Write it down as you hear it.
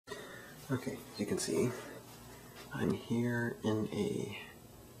Okay, as you can see, I'm here in a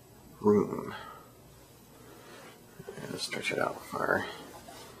room. I'm going to stretch it out far.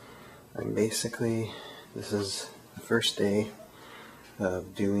 This is the first day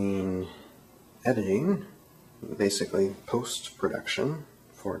of doing editing, basically post-production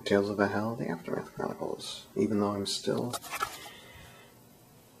for Tales of Valhalla: The Aftermath Chronicles, even though I'm still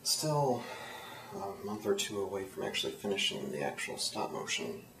a month or two away from actually finishing the actual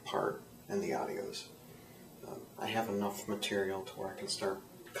stop-motion part and the audios. I have enough material to where I can start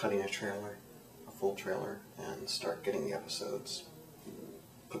cutting a full trailer, and start getting the episodes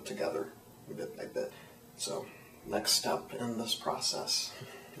put together bit by bit. So, next step in this process,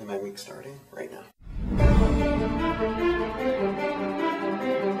 and my week starting right now.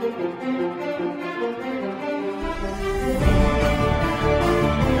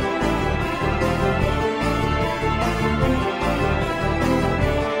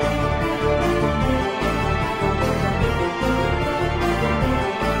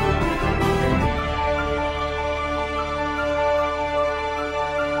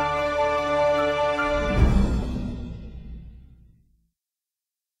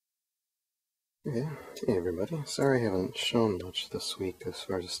 Okay. Hey everybody, sorry I haven't shown much this week as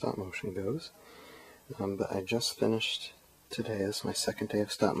far as stop motion goes, but I just finished today. This is my second day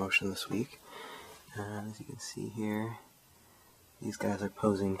of stop motion this week, and as you can see here, these guys are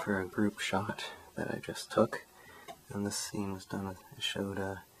posing for a group shot that I just took, and this scene was done with,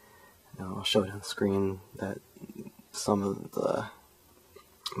 I'll show it on the screen that some of the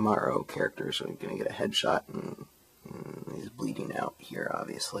Morrow characters are going to get a headshot, and he's bleeding out here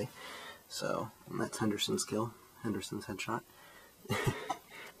obviously. So, that's Henderson's kill, Henderson's headshot.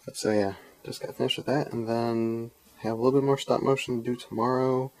 But so yeah, just got finished with that, and then have a little bit more stop motion to do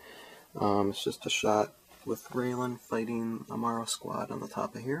tomorrow. It's just a shot with Raylan fighting a Morrow squad on the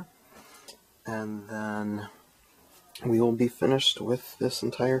top of here. And then we will be finished with this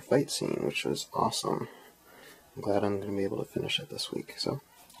entire fight scene, which was awesome. I'm glad I'm going to be able to finish it this week, so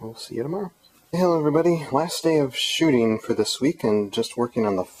we'll see you tomorrow. Hello everybody, last day of shooting for this week and just working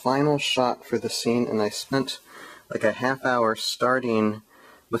on the final shot for the scene, and I spent like a half hour starting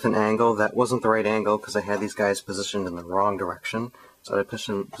with an angle that wasn't the right angle because I had these guys positioned in the wrong direction. So I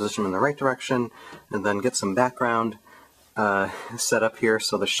position them in the right direction and then get some background set up here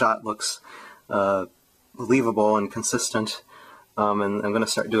so the shot looks believable and consistent. And I'm going to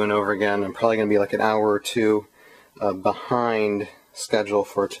start doing it over again. I'm probably going to be like an hour or two behind schedule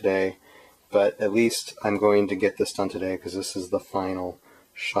for today. But at least I'm going to get this done today because this is the final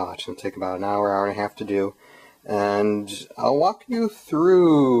shot. It'll take about an hour, hour and a half to do. And I'll walk you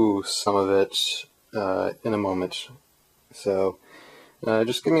through some of it in a moment. So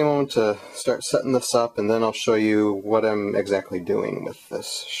just give me a moment to start setting this up, and then I'll show you what I'm exactly doing with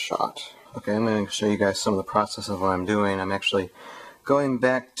this shot. Okay, I'm going to show you guys some of the process of what I'm doing. I'm actually going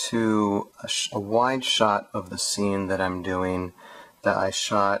back to a wide shot of the scene that I'm doing that I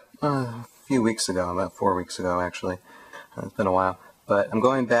shot a few weeks ago, about 4 weeks ago actually. It's been a while. But I'm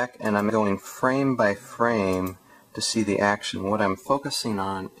going back and I'm going frame by frame to see the action. What I'm focusing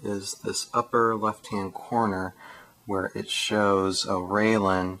on is this upper left-hand corner where it shows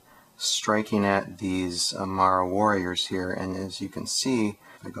Raylan striking at these Morrow warriors here. And as you can see,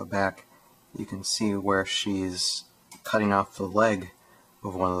 if I go back, you can see where she's cutting off the leg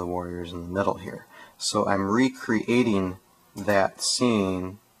of one of the warriors in the middle here. So I'm recreating that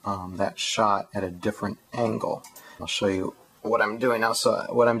scene, that shot at a different angle. I'll show you what I'm doing now. So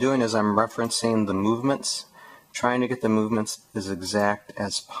what I'm doing is I'm referencing the movements, trying to get the movements as exact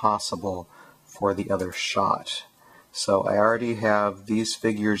as possible for the other shot. So I already have these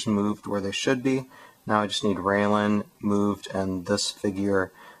figures moved where they should be. Now I just need Raylan moved and this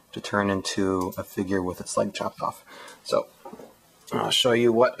figure to turn into a figure with its leg chopped off. So I'll show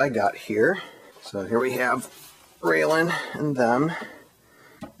you what I got here. So here we have Raylan and them,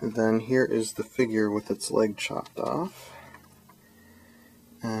 and then here is the figure with its leg chopped off.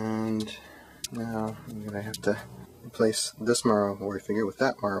 And now I'm going to have to replace this Morrow warrior figure with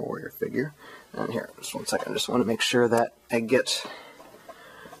that Morrow warrior figure. And here, just one second, I just want to make sure that I get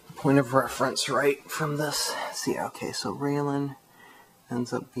the point of reference right from this. Let's see, okay, so Raylan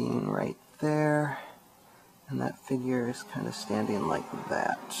ends up being right there, and that figure is kind of standing like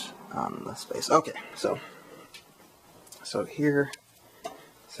that on the space. Okay, so here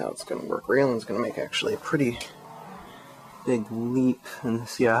is how it's going to work. Raylan's going to make actually a pretty big leap, and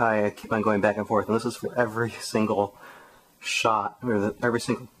see how high I keep on going back and forth. And this is for every single shot, or every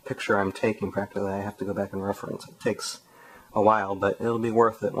single picture I'm taking practically. I have to go back and reference. It takes a while, but it'll be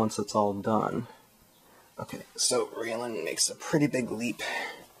worth it once it's all done. Okay, so Raylan makes a pretty big leap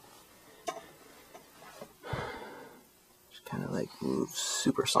kind of like move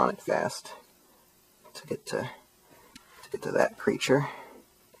supersonic fast to get to that creature.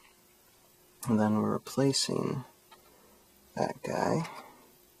 And then we're replacing that guy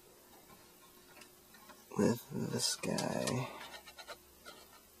with this guy.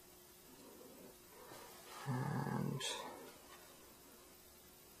 And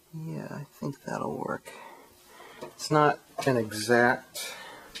yeah, I think that'll work. It's not an exact,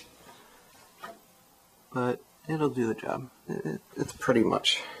 but it'll do the job. It's pretty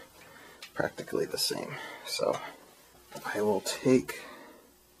much practically the same. So I will take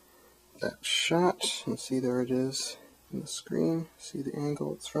that shot and see, there it is in the screen. See the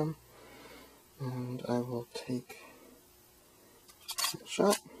angle it's from. And I will take that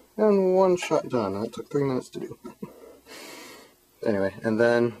shot. And one shot done. That took 3 minutes to do. Anyway, and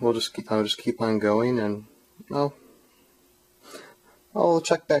then I'll just keep on going, and I'll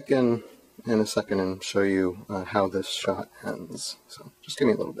check back in a second and show you how this shot ends. So just give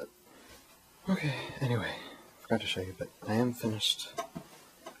me a little bit. Okay. Anyway, forgot to show you, but I am finished.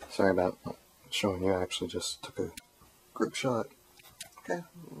 Sorry about not showing you. I actually just took a group shot. Okay,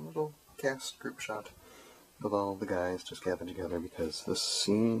 a little cast group shot of all the guys just gathered together because this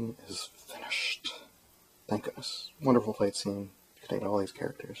scene is finished. Thank goodness. Wonderful fight scene. Containing all these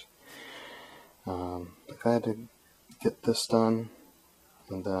characters. But glad to get this done,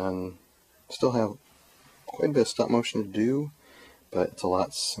 and then still have quite a bit of stop motion to do, but it's a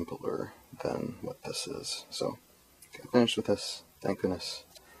lot simpler than what this is. So, got finished with this. Thank goodness.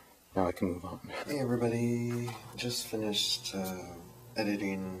 Now I can move on. Hey everybody, just finished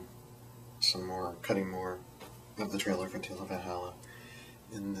editing cutting more of the trailer for Tales of Valhalla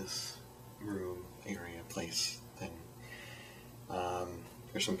in this room area place thing.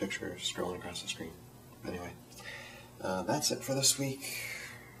 There's some pictures scrolling across the screen. Anyway, that's it for this week,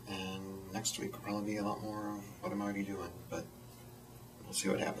 and next week will probably be a lot more of what I'm already doing, but we'll see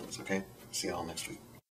what happens, okay? See y'all next week.